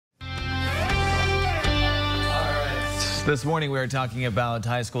This morning we are talking about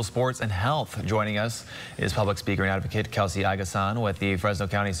high school sports and health. Joining us is public speaker and advocate Kelsie Igasan with the Fresno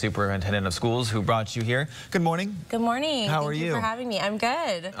County Superintendent of Schools, who brought you here. Good morning. Good morning. How are you? Thank you for having me. I'm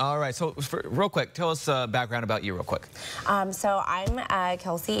good. All right. So real quick, tell us background about you real quick. So I'm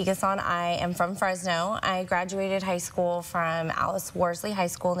Kelsie Igasan. I am from Fresno. I graduated high school from Alice Worsley High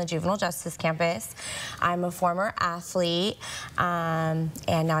School in the Juvenile Justice Campus. I'm a former athlete, and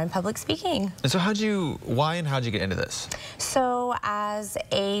now I'm public speaking. And so why and how'd you get into this? So as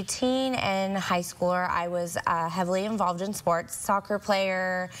a teen and high schooler, I was heavily involved in sports, soccer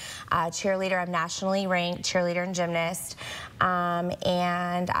player, cheerleader. I'm nationally ranked cheerleader and gymnast.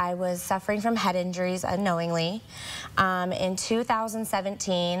 And I was suffering from head injuries unknowingly. In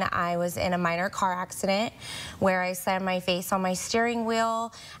 2017, I was in a minor car accident where I slammed my face on my steering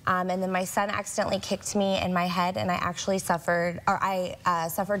wheel, and then my son accidentally kicked me in my head, and I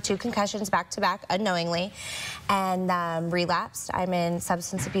suffered 2 concussions back to back unknowingly, and relapsed. I'm in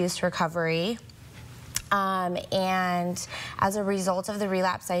substance abuse recovery. And as a result of the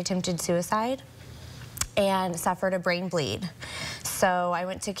relapse, I attempted suicide and suffered a brain bleed. So I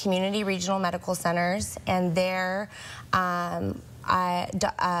went to community regional medical centers, and there Brenna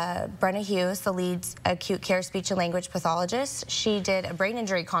Hughes, the lead acute care speech and language pathologist, she did a brain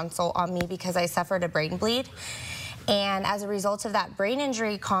injury consult on me because I suffered a brain bleed. And as a result of that brain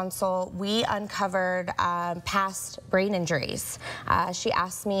injury consult, we uncovered past brain injuries. She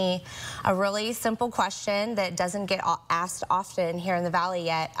asked me a really simple question that doesn't get asked often here in the Valley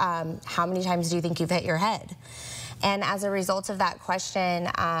yet. How many times do you think you've hit your head? And as a result of that question,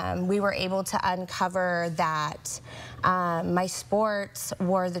 we were able to uncover that my sports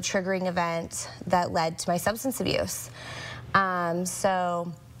were the triggering event that led to my substance abuse.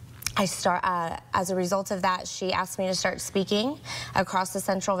 So as a result of that, she asked me to start speaking across the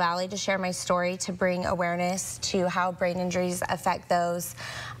Central Valley to share my story, to bring awareness to how brain injuries affect those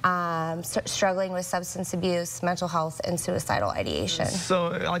struggling with substance abuse, mental health, and suicidal ideation. So,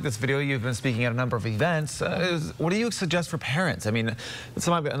 I like this video. You've been speaking at a number of events. What do you suggest for parents? I mean, this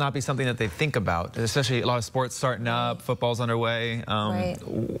might not be something that they think about, especially a lot of sports starting up, football's underway. Right.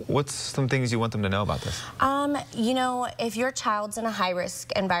 What's some things you want them to know about this? You know, if your child's in a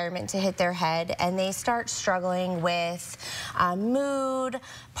high-risk environment to hit their head and they start struggling with mood,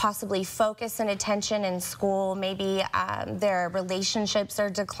 possibly focus and attention in school, maybe their relationships are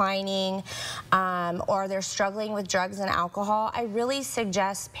declining, or they're struggling with drugs and alcohol, I really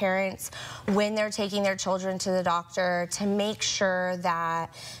suggest parents, when they're taking their children to the doctor, to make sure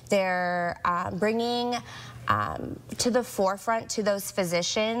that they're bringing to the forefront to those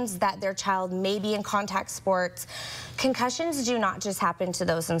physicians that their child may be in contact sports. Concussions do not just happen to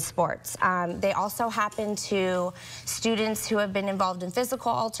those in sports. They also happen to students who have been involved in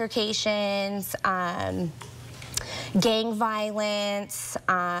physical altercations, gang violence,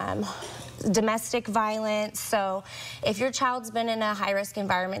 domestic violence. So if your child's been in a high-risk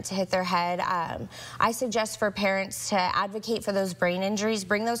environment to hit their head, I suggest for parents to advocate for those brain injuries,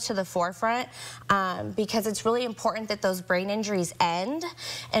 bring those to the forefront, because it's really important that those brain injuries end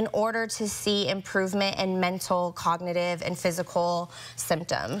in order to see improvement in mental, cognitive, and physical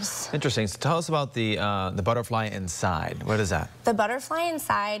symptoms. Interesting. So tell us about the butterfly inside. What is that? The butterfly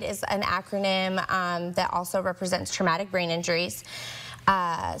inside is an acronym that also represents traumatic brain injuries.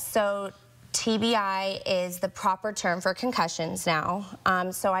 So TBI is the proper term for concussions now.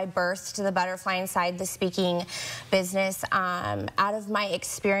 So I birthed the butterfly inside the speaking business out of my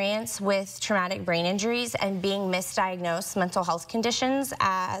experience with traumatic brain injuries and being misdiagnosed mental health conditions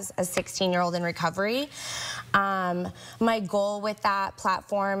as a 16-year-old in recovery. My goal with that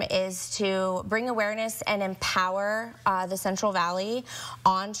platform is to bring awareness and empower the Central Valley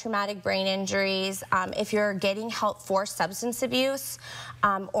on traumatic brain injuries. If you're getting help for substance abuse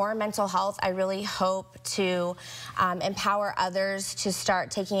or mental health, I really hope to empower others to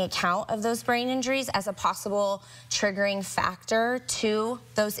start taking account of those brain injuries as a possible triggering factor to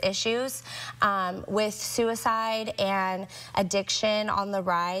those issues. With suicide and addiction on the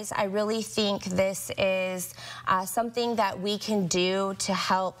rise, I really think this is something that we can do to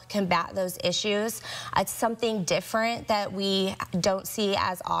help combat those issues. It's something different that we don't see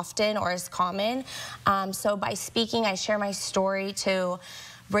as often or as common. So by speaking, I share my story to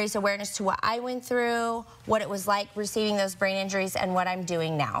raise awareness to what I went through, what it was like receiving those brain injuries, and what I'm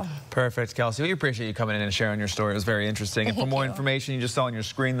doing now. Perfect, Kelsie. We appreciate you coming in and sharing your story. It was very interesting. And for more information, you just saw on your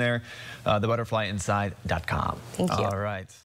screen there, thebutterflyinside.com. Thank you. All right.